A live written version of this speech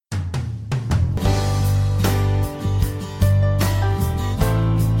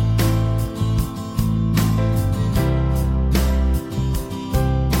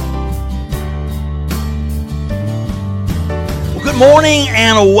morning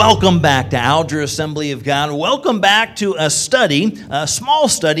and welcome back to Alger Assembly of God. Welcome back to a study, a small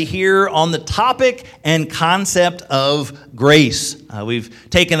study here on the topic and concept of grace.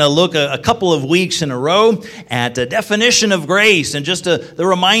 We've taken a look a couple of weeks in a row at the definition of grace, and just the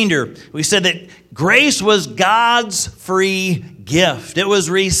reminder, we said that grace was God's free gift. It was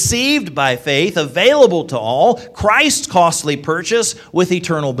received by faith, available to all, Christ's costly purchase with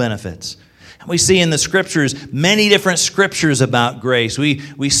eternal benefits. We see in the Scriptures many different scriptures about grace.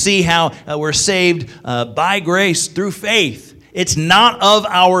 We see how we're saved by grace through faith. It's not of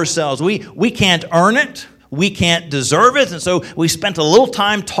ourselves. We can't earn it. We can't deserve it. And so we spent a little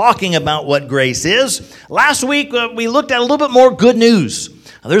time talking about what grace is. Last week, we looked at a little bit more good news.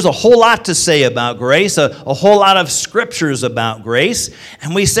 There's a whole lot to say about grace, a whole lot of scriptures about grace.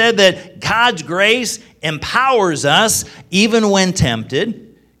 And we said that God's grace empowers us even when tempted,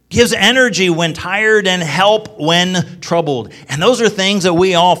 gives energy when tired, and help when troubled. And those are things that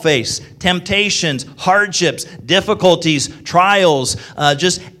we all face. Temptations, hardships, difficulties, trials,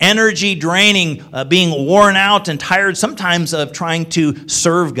 just energy draining, being worn out and tired sometimes of trying to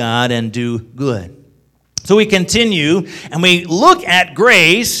serve God and do good. So we continue and we look at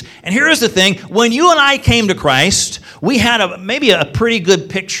grace, and here's the thing. When you and I came to Christ, we had maybe a pretty good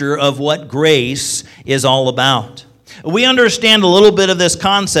picture of what grace is all about. We understand a little bit of this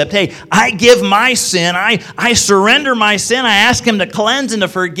concept. Hey, I give my sin. I surrender my sin. I ask Him to cleanse and to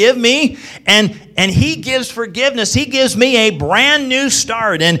forgive me. And He gives forgiveness. He gives me a brand new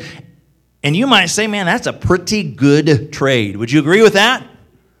start. And you might say, man, that's a pretty good trade. Would you agree with that?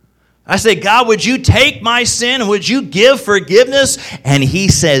 I say, God, would you take my sin? Would you give forgiveness? And He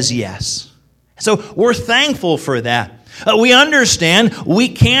says yes. So we're thankful for that. We understand we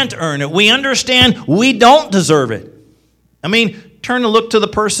can't earn it. We understand we don't deserve it. I mean, turn to look to the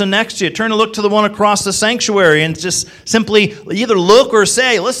person next to you. Turn to look to the one across the sanctuary and just simply either look or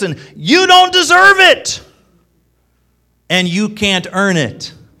say, listen, you don't deserve it. And you can't earn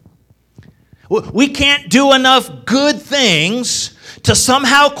it. We can't do enough good things to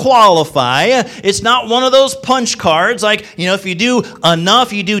somehow qualify. It's not one of those punch cards like, if you do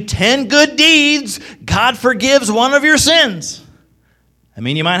enough, you do 10 good deeds, God forgives one of your sins. I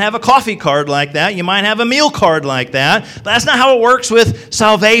mean, you might have a coffee card like that. You might have a meal card like that. But that's not how it works with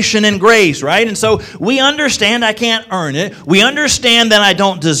salvation and grace, right? And so we understand I can't earn it. We understand that I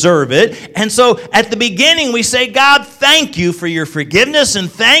don't deserve it. And so at the beginning, we say, God, thank you for your forgiveness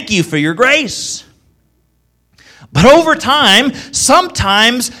and thank you for your grace. But over time,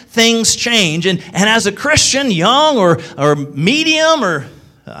 sometimes things change. And as a Christian, young or medium,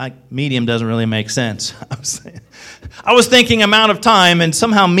 medium doesn't really make sense. I was thinking amount of time, and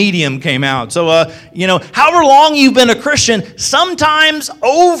somehow medium came out. So, however long you've been a Christian, sometimes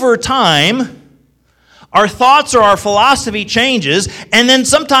over time, our thoughts or our philosophy changes, and then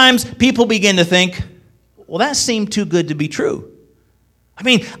sometimes people begin to think, well, that seemed too good to be true. I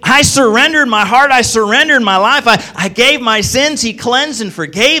mean, I surrendered my heart, I surrendered my life, I gave my sins, He cleansed and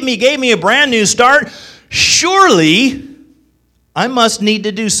forgave me, gave me a brand new start. Surely, I must need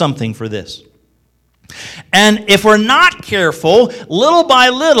to do something for this. And if we're not careful, little by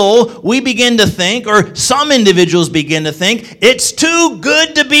little, we begin to think, or some individuals begin to think, it's too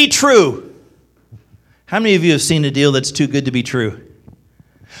good to be true. How many of you have seen a deal that's too good to be true?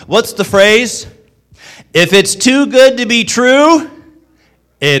 What's the phrase? If it's too good to be true,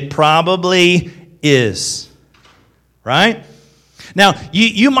 it probably is. Right? Now,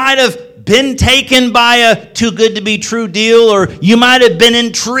 you might have been taken by a too good to be true deal, or you might have been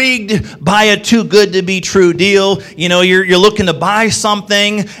intrigued by a too good to be true deal. You're looking to buy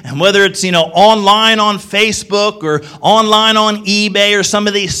something, and whether it's online on Facebook or online on eBay or some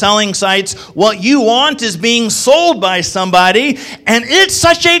of these selling sites, what you want is being sold by somebody, and it's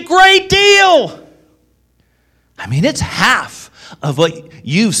such a great deal. I mean, it's half of what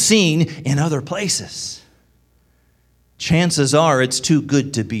you've seen in other places. Chances are it's too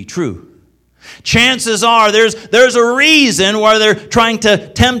good to be true. Chances are there's a reason why they're trying to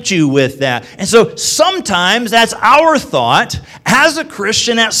tempt you with that. And so sometimes that's our thought as a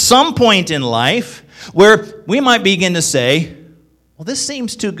Christian at some point in life where we might begin to say, well, this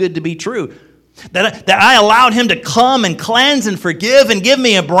seems too good to be true. That I allowed Him to come and cleanse and forgive and give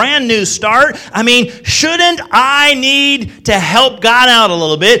me a brand new start. I mean, shouldn't I need to help God out a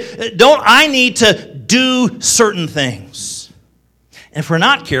little bit? Don't I need to do certain things? And if we're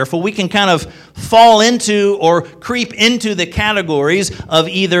not careful, we can kind of fall into or creep into the categories of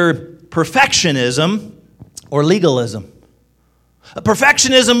either perfectionism or legalism.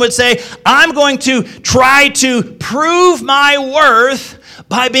 Perfectionism would say, I'm going to try to prove my worth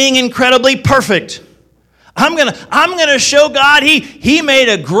by being incredibly perfect. I'm gonna show God he made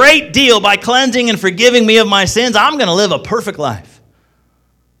a great deal by cleansing and forgiving me of my sins. I'm going to live a perfect life.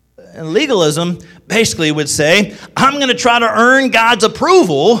 And legalism basically would say, I'm going to try to earn God's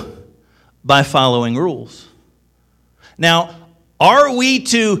approval by following rules. Now, are we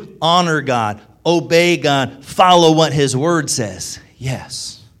to honor God, obey God, follow what His Word says?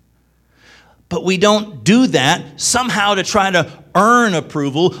 Yes. But we don't do that somehow to try to earn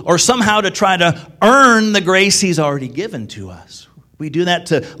approval or somehow to try to earn the grace He's already given to us. We do that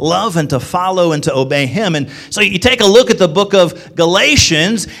to love and to follow and to obey Him. And so you take a look at the book of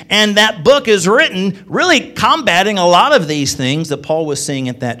Galatians, and that book is written really combating a lot of these things that Paul was saying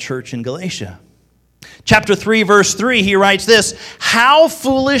at that church in Galatia. Chapter 3, verse 3, he writes this, "How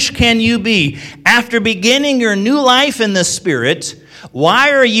foolish can you be? After beginning your new life in the Spirit, why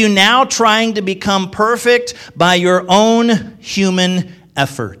are you now trying to become perfect by your own human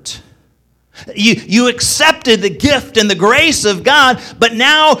effort?" You accepted the gift and the grace of God, but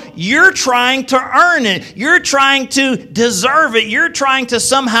now you're trying to earn it. You're trying to deserve it. You're trying to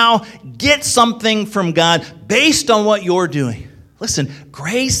somehow get something from God based on what you're doing. Listen,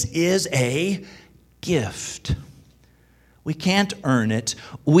 grace is a gift. We can't earn it.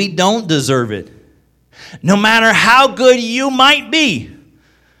 We don't deserve it. No matter how good you might be.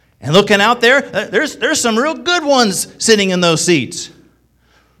 And looking out there, there's some real good ones sitting in those seats.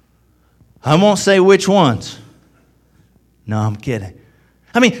 I won't say which ones. No, I'm kidding.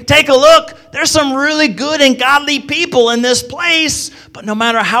 I mean, take a look. There's some really good and godly people in this place. But no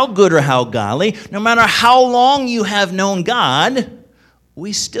matter how good or how godly, no matter how long you have known God,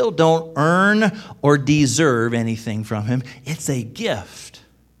 we still don't earn or deserve anything from Him. It's a gift.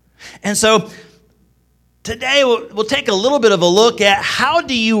 And so today we'll take a little bit of a look at how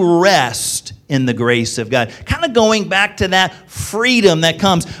do you rest in the grace of God. Kind of going back to that freedom that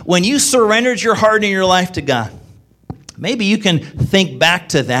comes when you surrendered your heart and your life to God. Maybe you can think back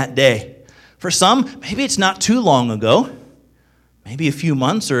to that day. For some, maybe it's not too long ago. Maybe a few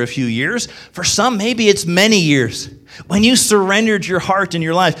months or a few years. For some, maybe it's many years. When you surrendered your heart and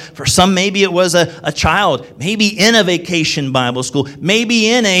your life. For some, maybe it was a child. Maybe in a vacation Bible school.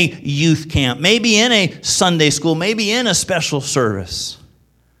 Maybe in a youth camp. Maybe in a Sunday school. Maybe in a special service.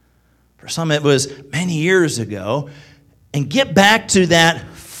 For some, it was many years ago. And get back to that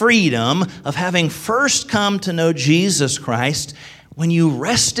freedom of having first come to know Jesus Christ. When you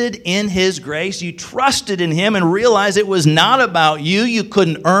rested in His grace, you trusted in Him and realized it was not about you. You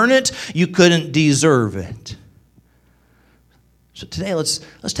couldn't earn it. You couldn't deserve it. So today, let's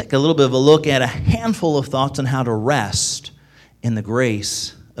take a little bit of a look at a handful of thoughts on how to rest in the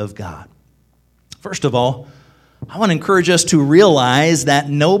grace of God. First of all, I want to encourage us to realize that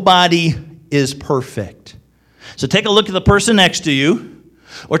nobody is perfect. So take a look at the person next to you,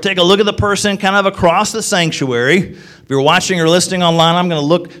 or take a look at the person kind of across the sanctuary. If you're watching or listening online, I'm going to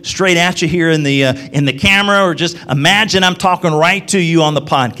look straight at you here in the camera, or just imagine I'm talking right to you on the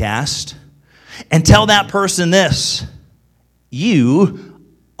podcast, and tell that person this: you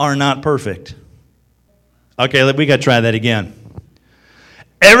are not perfect. Okay, we got to try that again.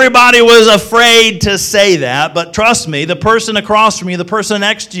 Everybody was afraid to say that, but trust me, the person across from you, the person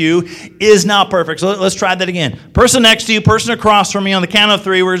next to you is not perfect. So let's try that again. Person next to you, person across from me, on the count of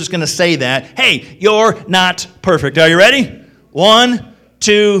three, we're just going to say that. Hey, you're not perfect. Are you ready? 1,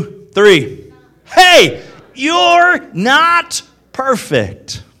 2, 3. Hey, you're not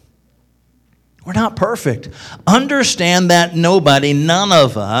perfect. We're not perfect. Understand that none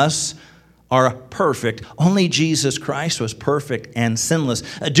of us are perfect. Only Jesus Christ was perfect and sinless.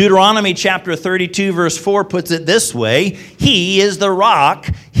 Deuteronomy chapter 32 verse 4 puts it this way: He is the rock,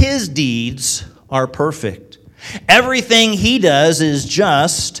 His deeds are perfect. Everything He does is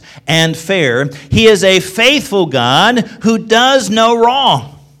just and fair. He is a faithful God who does no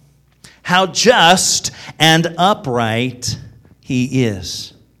wrong. How just and upright He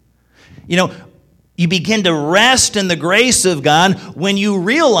is. You know, you begin to rest in the grace of God when you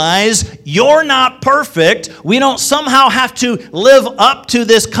realize you're not perfect. We don't somehow have to live up to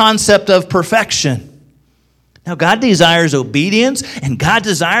this concept of perfection. Now, God desires obedience, and God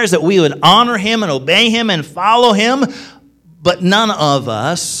desires that we would honor Him and obey Him and follow Him, but none of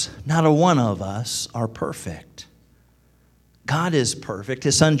us, not a one of us, are perfect. God is perfect.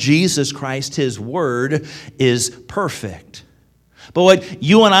 His Son, Jesus Christ, His Word is perfect. But what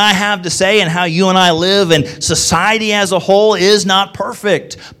you and I have to say and how you and I live and society as a whole is not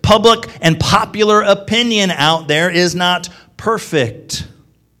perfect. Public and popular opinion out there is not perfect.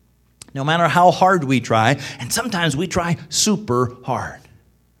 No matter how hard we try, and sometimes we try super hard.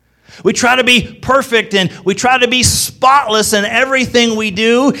 We try to be perfect and we try to be spotless in everything we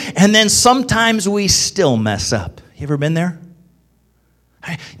do, and then sometimes we still mess up. You ever been there?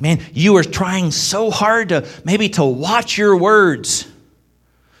 Man, you are trying so hard to watch your words,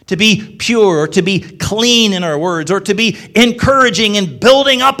 to be pure or to be clean in our words, or to be encouraging and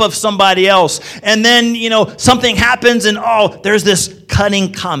building up of somebody else. And then, something happens and there's this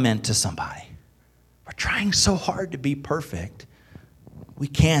cutting comment to somebody. We're trying so hard to be perfect. We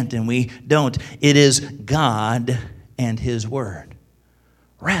can't and we don't. It is God and His Word.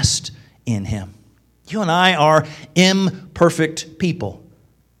 Rest in Him. You and I are imperfect people.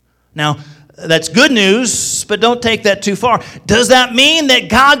 Now, that's good news, but don't take that too far. Does that mean that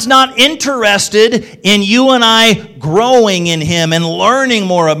God's not interested in you and I growing in Him and learning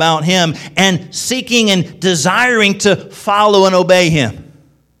more about Him and seeking and desiring to follow and obey Him?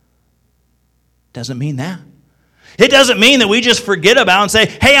 Doesn't mean that. It doesn't mean that we just forget about and say,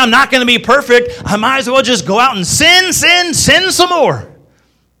 hey, I'm not going to be perfect. I might as well just go out and sin some more.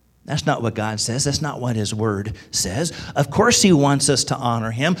 That's not what God says. That's not what His Word says. Of course He wants us to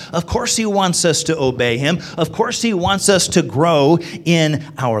honor Him. Of course He wants us to obey Him. Of course He wants us to grow in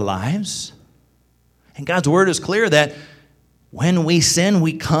our lives. And God's Word is clear that when we sin,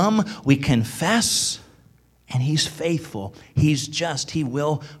 we come, we confess, and He's faithful. He's just. He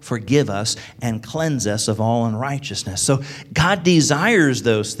will forgive us and cleanse us of all unrighteousness. So God desires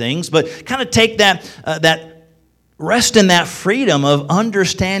those things, but kind of take that rest in that freedom of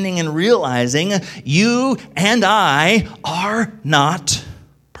understanding and realizing you and I are not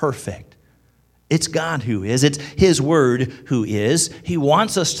perfect. It's God who is. It's His Word who is. He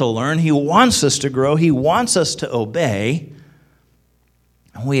wants us to learn. He wants us to grow. He wants us to obey.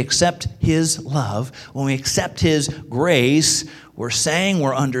 When we accept His love, when we accept His grace, we're saying,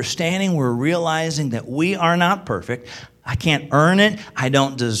 we're understanding, we're realizing that we are not perfect. I can't earn it. I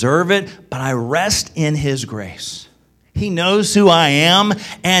don't deserve it, but I rest in His grace. He knows who I am,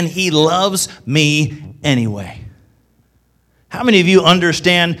 and He loves me anyway. How many of you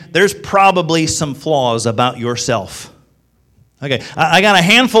understand there's probably some flaws about yourself? Okay, I got a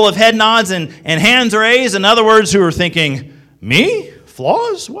handful of head nods and hands raised. In other words, who are thinking, me?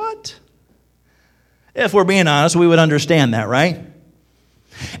 Flaws? What? If we're being honest, we would understand that, right?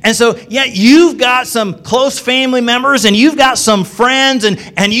 And so, yeah, you've got some close family members, and you've got some friends,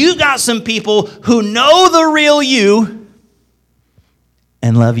 and you've got some people who know the real you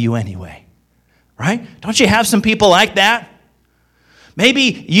and love you anyway, right? Don't you have some people like that?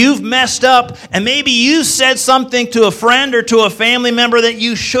 Maybe you've messed up, and maybe you said something to a friend or to a family member that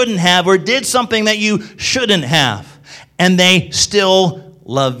you shouldn't have, or did something that you shouldn't have, and they still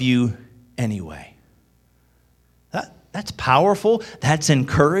love you anyway. That's powerful. That's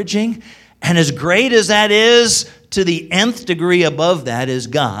encouraging. And as great as that is, to the nth degree above that is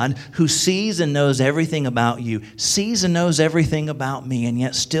God, who sees and knows everything about you, sees and knows everything about me, and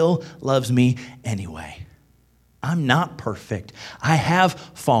yet still loves me anyway. I'm not perfect. I have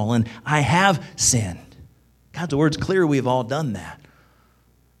fallen. I have sinned. God's word's clear. We've all done that.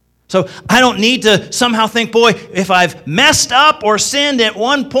 So I don't need to somehow think, boy, if I've messed up or sinned at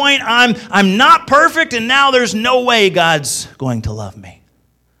one point, I'm not perfect, and now there's no way God's going to love me.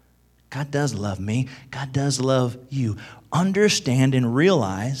 God does love me. God does love you. Understand and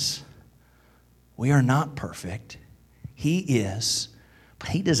realize we are not perfect. He is. But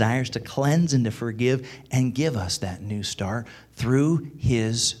He desires to cleanse and to forgive and give us that new start through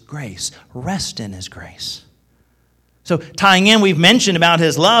His grace. Rest in His grace. So tying in, we've mentioned about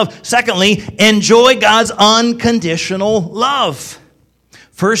His love. Secondly, enjoy God's unconditional love.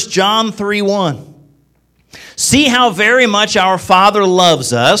 1 John 3:1. See how very much our Father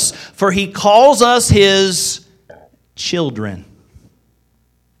loves us, for He calls us His children.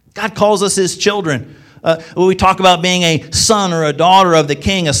 God calls us His children. When we talk about being a son or a daughter of the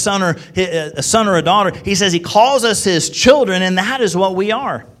King, a son or a daughter, He says He calls us His children, and that is what we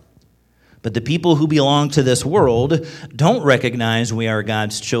are. But the people who belong to this world don't recognize we are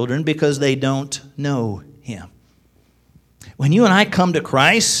God's children because they don't know Him. When you and I come to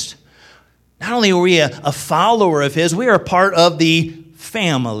Christ, not only are we a follower of His, we are part of the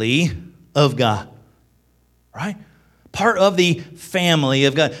family of God, right? Part of the family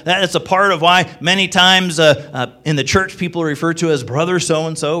of God. That's a part of why many times in the church people are referred to as brother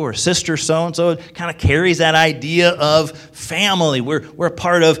so-and-so or sister so-and-so. It kind of carries that idea of family. We're a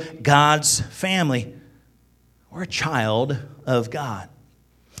part of God's family. We're a child of God.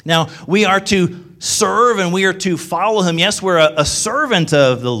 Now, we are to serve and we are to follow Him. Yes, we're a servant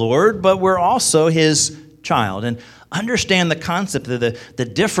of the Lord, but we're also His child. And understand the concept of the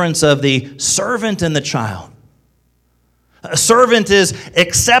difference of the servant and the child. A servant is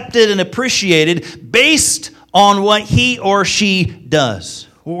accepted and appreciated based on what he or she does.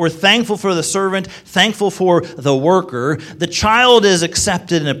 We're thankful for the servant, thankful for the worker. The child is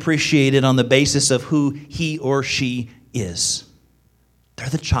accepted and appreciated on the basis of who he or she is. They're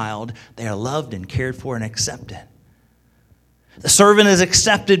the child. They are loved and cared for and accepted. The servant is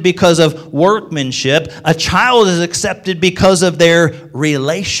accepted because of workmanship. A child is accepted because of their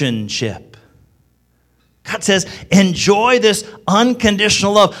relationship. God says, enjoy this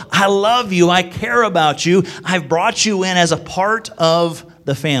unconditional love. I love you. I care about you. I've brought you in as a part of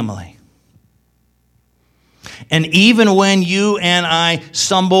the family. And even when you and I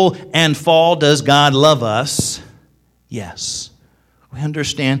stumble and fall, does God love us? Yes. We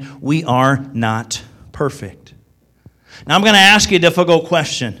understand we are not perfect. Now I'm going to ask you a difficult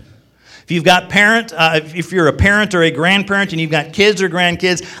question. If you're a parent or a grandparent and you've got kids or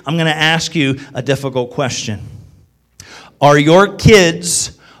grandkids, I'm going to ask you a difficult question. Are your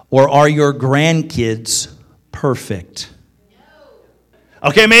kids or are your grandkids perfect?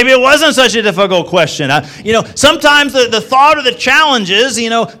 Okay, maybe it wasn't such a difficult question. Sometimes the thought or the challenge is,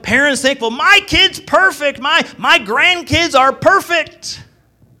 parents think, well, my kid's perfect. My grandkids are perfect.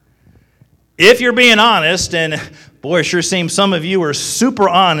 If you're being honest, and boy, it sure seems some of you are super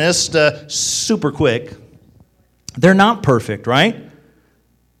honest, super quick. They're not perfect, right?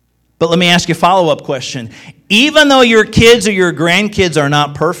 But let me ask you a follow-up question. Even though your kids or your grandkids are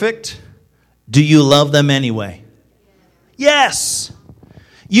not perfect, do you love them anyway? Yes.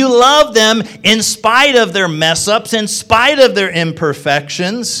 You love them in spite of their mess-ups, in spite of their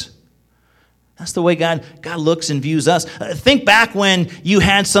imperfections. That's the way God looks and views us. Think back when you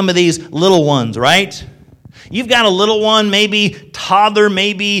had some of these little ones, right? You've got a little one, maybe toddler,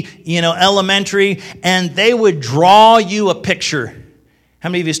 maybe, elementary, and they would draw you a picture. How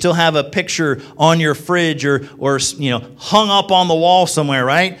many of you still have a picture on your fridge or hung up on the wall somewhere,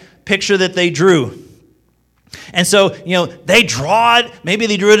 right? Picture that they drew. And so, they draw it. Maybe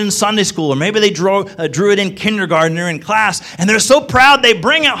they drew it in Sunday school, or maybe they drew it in kindergarten or in class. And they're so proud they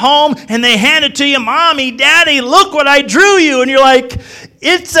bring it home and they hand it to you. Mommy, Daddy, look what I drew you. And you're like,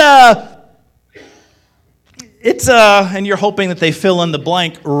 and you're hoping that they fill in the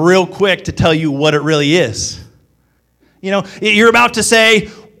blank real quick to tell you what it really is. You're about to say,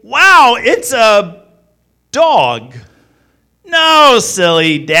 wow, it's a dog. No,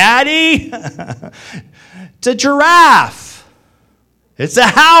 silly Daddy. It's a giraffe. It's a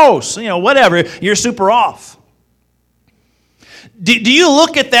house. Whatever. You're super off. Do you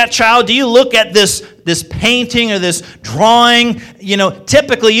look at that child? Do you look at this painting or this drawing?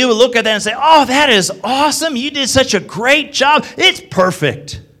 Typically you would look at that and say, oh, that is awesome. You did such a great job. It's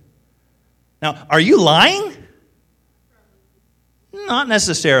perfect. Now, are you lying? Not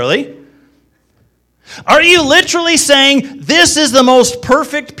necessarily. Are you literally saying, this is the most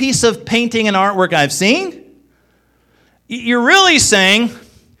perfect piece of painting and artwork I've seen? You're really saying,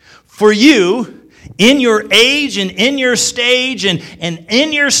 for you, in your age and in your stage and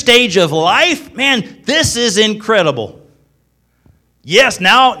in your stage of life, man, this is incredible. Yes,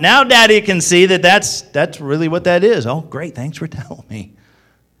 now Daddy can see that that's really what that is. Oh, great, thanks for telling me.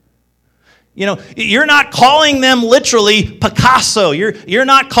 You're not calling them literally Picasso. You're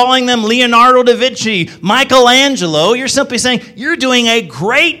not calling them Leonardo da Vinci, Michelangelo. You're simply saying, you're doing a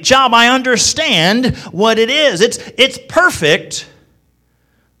great job. I understand what it is. It's perfect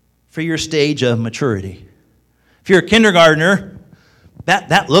for your stage of maturity. If you're a kindergartner,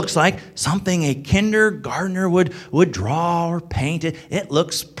 that looks like something a kindergartner would draw or paint. It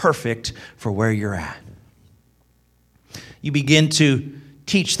looks perfect for where you're at. You begin to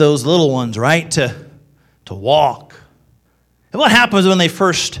teach those little ones, right, to walk. And what happens when they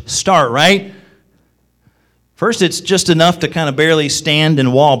first start, right? First, it's just enough to kind of barely stand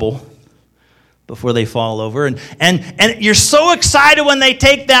and wobble before they fall over. And you're so excited when they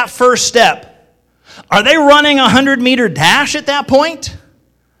take that first step. Are they running a 100-meter dash at that point?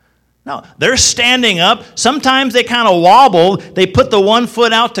 No, they're standing up. Sometimes they kind of wobble. They put the one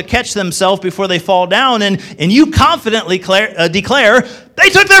foot out to catch themselves before they fall down, and you confidently declare they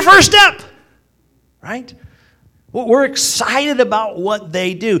took their first step, right? We're excited about what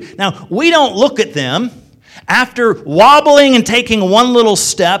they do. Now, we don't look at them after wobbling and taking one little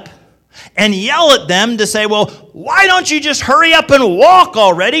step and yell at them to say, well, why don't you just hurry up and walk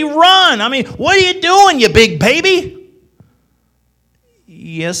already? Run. I mean, what are you doing, you big baby?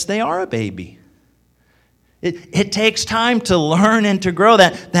 Yes, they are a baby. It takes time to learn and to grow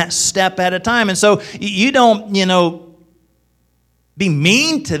that step at a time. And so you don't, be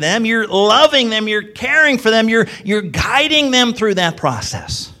mean to them. You're loving them. You're caring for them. You're guiding them through that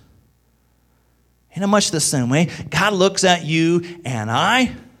process. In much the same way, God looks at you and I,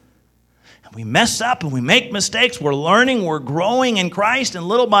 and we mess up and we make mistakes. We're learning, we're growing in Christ, and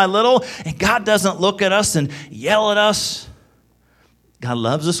little by little, and God doesn't look at us and yell at us. God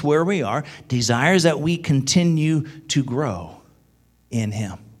loves us where we are, desires that we continue to grow in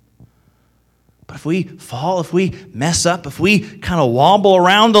Him. But if we fall, if we mess up, if we kind of wobble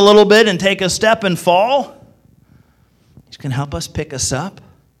around a little bit and take a step and fall, He's going to help us pick us up.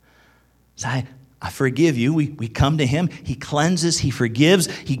 Say, I forgive you. We come to Him. He cleanses. He forgives.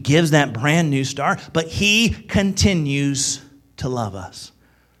 He gives that brand new start. But He continues to love us.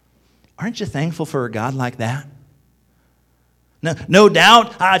 Aren't you thankful for a God like that? No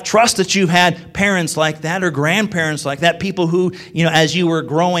doubt, I trust that you had parents like that or grandparents like that, people who, as you were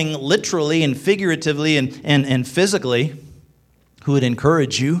growing literally and figuratively and physically, who would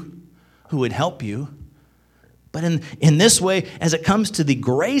encourage you, who would help you. But in this way, as it comes to the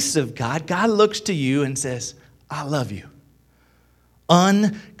grace of God, God looks to you and says, I love you.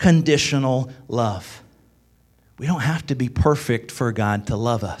 Unconditional love. We don't have to be perfect for God to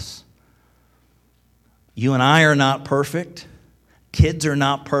love us. You and I are not perfect. Kids are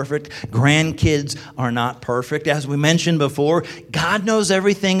not perfect. Grandkids are not perfect. As we mentioned before, God knows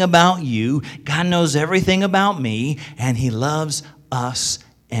everything about you. God knows everything about me, and He loves us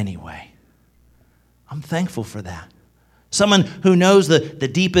anyway. I'm thankful for that. Someone who knows the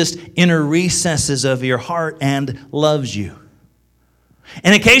deepest inner recesses of your heart and loves you.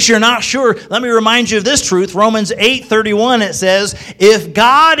 And in case you're not sure, let me remind you of this truth. Romans 8:31, it says, if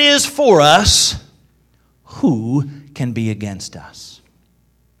God is for us, who can be against us?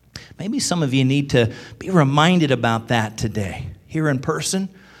 Maybe some of you need to be reminded about that today. Here in person,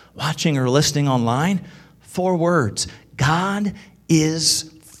 watching or listening online, 4 words. God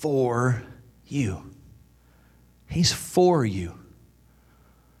is for you. He's for you.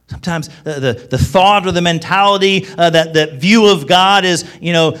 Sometimes the thought or the mentality, that view of God is,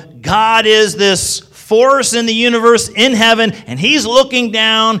 God is this force in the universe in heaven, and He's looking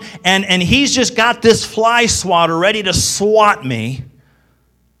down, and He's just got this fly swatter ready to swat me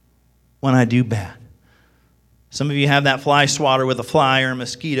when I do bad. Some of you have that fly swatter with a fly or a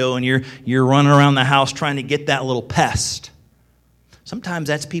mosquito, and you're running around the house trying to get that little pest. Sometimes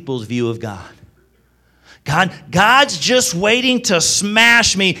that's people's view of God. God's just waiting to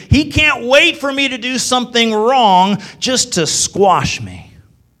smash me. He can't wait for me to do something wrong just to squash me.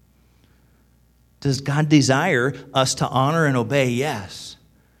 Does God desire us to honor and obey? Yes.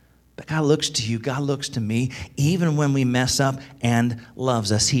 But God looks to you, God looks to me, even when we mess up, and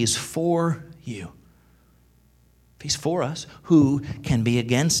loves us. He is for you. If He's for us, who can be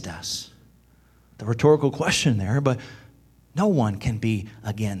against us? The rhetorical question there, but no one can be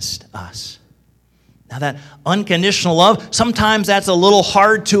against us. Now that unconditional love, sometimes that's a little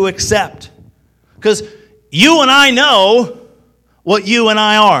hard to accept. Because you and I know what you and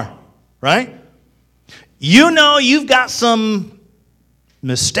I are, right? You know you've got some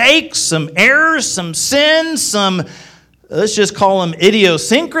mistakes, some errors, some sins, some, let's just call them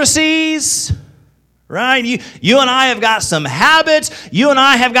idiosyncrasies, right? You and I have got some habits. You and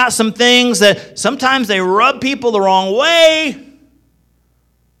I have got some things that sometimes they rub people the wrong way.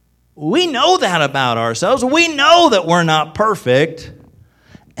 We know that about ourselves. We know that we're not perfect,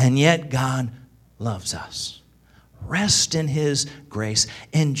 and yet God loves us. Rest in His grace.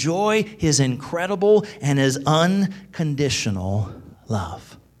 Enjoy His incredible and His unconditional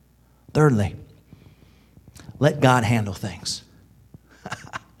love. Thirdly, let God handle things.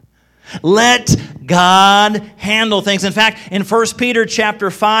 Let God handle things. In fact, in 1 Peter chapter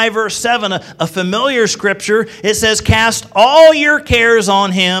 5, verse 7, a familiar scripture, it says, cast all your cares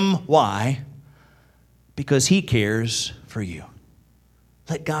on Him. Why? Because He cares for you.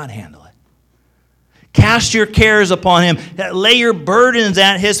 Let God handle it. Cast your cares upon Him. Lay your burdens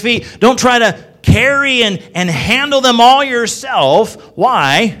at His feet. Don't try to carry and handle them all yourself.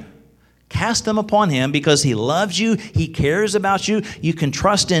 Why? Cast them upon Him because He loves you. He cares about you. You can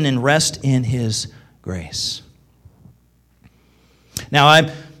trust in and rest in His grace. Now,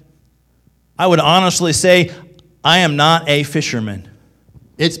 I would honestly say I am not a fisherman.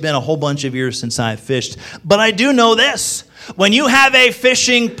 It's been a whole bunch of years since I've fished. But I do know this. When you have a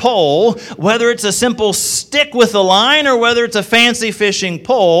fishing pole, whether it's a simple stick with a line or whether it's a fancy fishing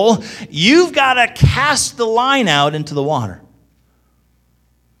pole, you've got to cast the line out into the water.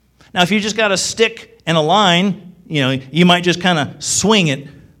 Now, if you just got a stick and a line, you might just kind of swing it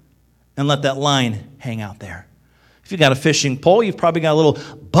and let that line hang out there. If you got a fishing pole, you've probably got a little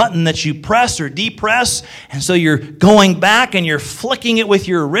button that you press or depress, and so you're going back and you're flicking it with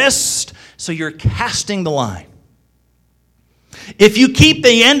your wrist, so you're casting the line. If you keep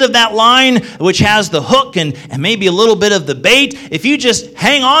the end of that line, which has the hook and maybe a little bit of the bait, if you just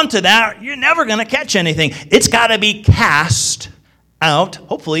hang on to that, you're never going to catch anything. It's got to be cast out,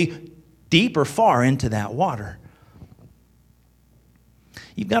 hopefully deep or far into that water.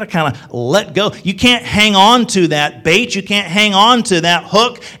 You've got to kind of let go. You can't hang on to that bait. You can't hang on to that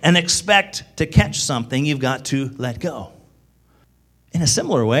hook and expect to catch something. You've got to let go. In a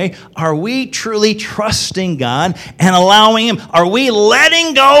similar way, are we truly trusting God and allowing Him? Are we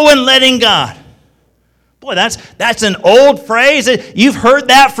letting go and letting God? Boy, that's an old phrase. You've heard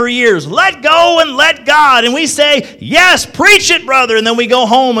that for years. Let go and let God. And we say, yes, preach it, brother. And then we go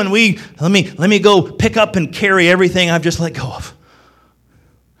home and let me go pick up and carry everything I've just let go of.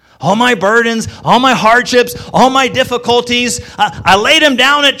 All my burdens, all my hardships, all my difficulties. I laid them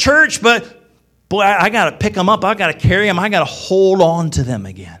down at church, but boy, I got to pick them up. I got to carry them. I got to hold on to them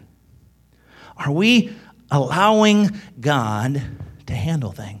again. Are we allowing God to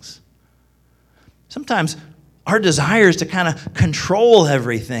handle things? Sometimes our desire is to kind of control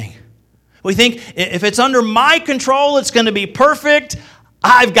everything. We think if it's under my control, it's going to be perfect.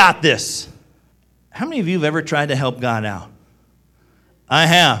 I've got this. How many of you have ever tried to help God out? I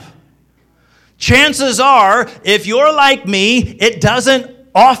have. Chances are, if you're like me, it doesn't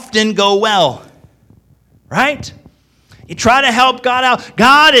often go well. Right? You try to help God out.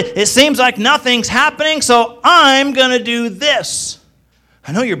 God, it seems like nothing's happening, so I'm going to do this.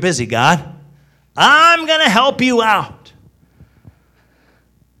 I know you're busy, God. I'm going to help you out.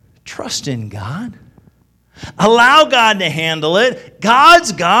 Trust in God. Allow God to handle it.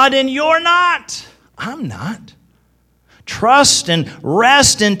 God's God and you're not. I'm not. Trust and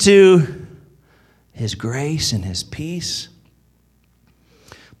rest into His grace and His peace.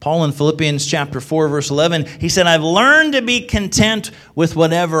 Paul in Philippians chapter 4, verse 11, he said, I've learned to be content with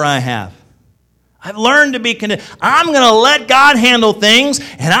whatever I have. I've learned to be content. I'm going to let God handle things,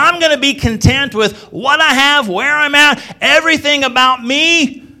 and I'm going to be content with what I have, where I'm at, everything about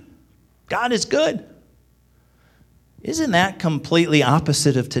me. God is good. Isn't that completely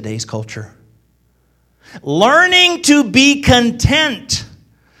opposite of today's culture? Learning to be content.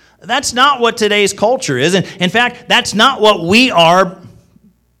 That's not what today's culture is. And in fact, that's not what we are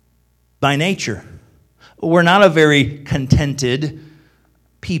by nature. We're not a very contented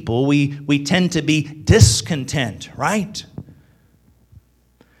people. We tend to be discontent, right?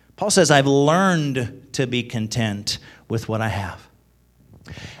 Paul says, I've learned to be content with what I have.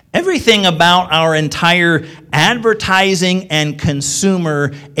 Everything about our entire advertising and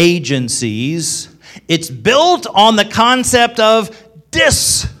consumer agencies, it's built on the concept of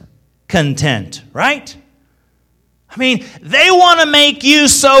discontent, right? I mean, they want to make you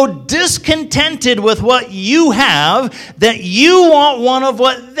so discontented with what you have that you want one of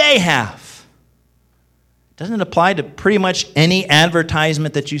what they have. Doesn't it apply to pretty much any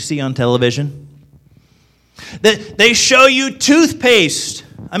advertisement that you see on television? That they show you toothpaste.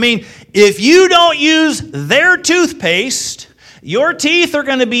 I mean, if you don't use their toothpaste, your teeth are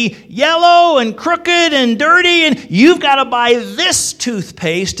going to be yellow and crooked and dirty, and you've got to buy this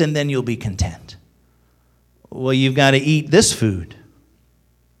toothpaste and then you'll be content. Well, you've got to eat this food.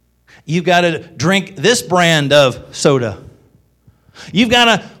 You've got to drink this brand of soda. You've got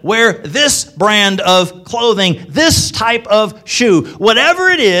to wear this brand of clothing, this type of shoe. Whatever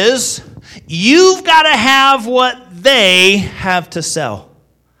it is, you've got to have what they have to sell,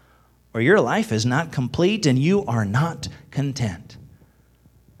 or your life is not complete and you are not content.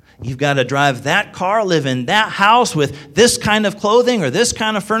 You've got to drive that car, live in that house with this kind of clothing or this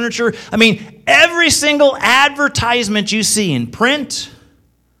kind of furniture. I mean, every single advertisement you see in print,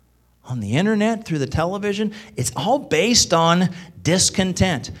 on the internet, through the television, it's all based on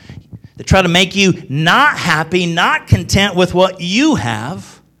discontent. They try to make you not happy, not content with what you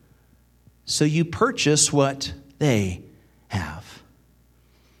have, so you purchase what they have.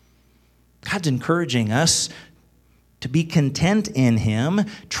 God's encouraging us to be content in Him,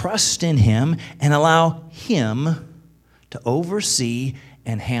 trust in Him, and allow Him to oversee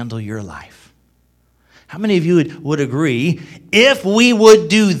and handle your life. How many of you would agree if we would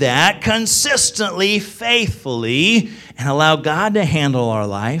do that consistently, faithfully, and allow God to handle our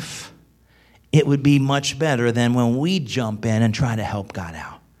life, it would be much better than when we jump in and try to help God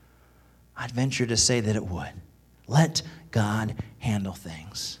out? I'd venture to say that it would. Let God handle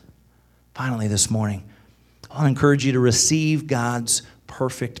things. Finally, this morning, I'll encourage you to receive God's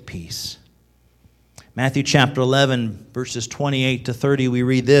perfect peace. Matthew chapter 11, verses 28 to 30, we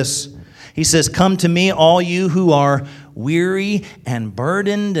read this. He says, "Come to me, all you who are weary and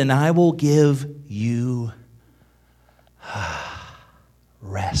burdened, and I will give you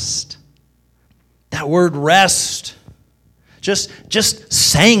rest." That word rest Just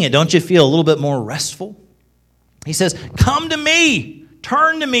saying it, don't you feel a little bit more restful? He says, come to me,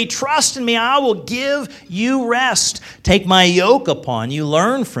 turn to me, trust in me, I will give you rest. Take my yoke upon you,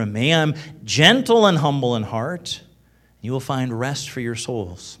 learn from me. I'm gentle and humble in heart. You will find rest for your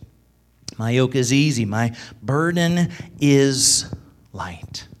souls. My yoke is easy, my burden is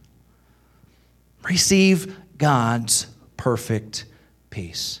light. Receive God's perfect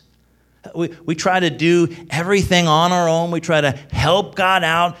peace. We try to do everything on our own. We try to help God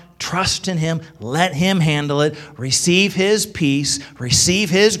out, trust in Him, let Him handle it, receive His peace,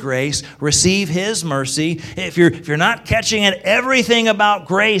 receive His grace, receive His mercy. If you're not catching it, everything about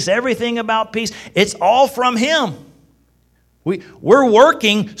grace, everything about peace, it's all from Him. We're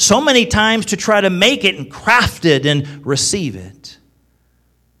working so many times to try to make it and craft it and receive it.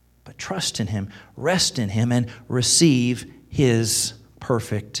 But trust in Him, rest in Him, and receive His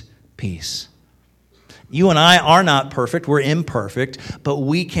perfect peace. You and I are not perfect, we're imperfect, but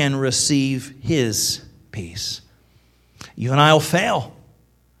we can receive His peace. You and I will fail.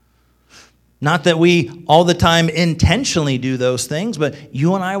 Not that we all the time intentionally do those things, but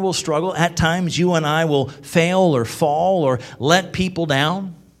you and I will struggle. At times, you and I will fail or fall or let people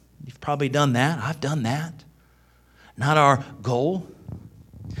down. You've probably done that. I've done that. Not our goal.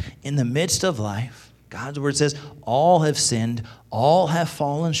 In the midst of life, God's word says, all have sinned, all have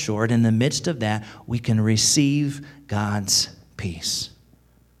fallen short. In the midst of that, we can receive God's peace.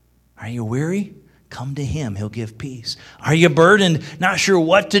 Are you weary? Come to Him. He'll give peace. Are you burdened? Not sure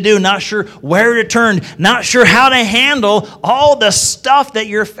what to do, not sure where to turn, not sure how to handle all the stuff that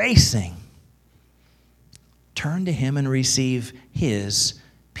you're facing? Turn to Him and receive His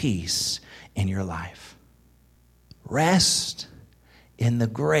peace in your life. Rest in the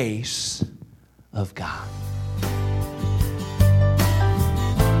grace of God.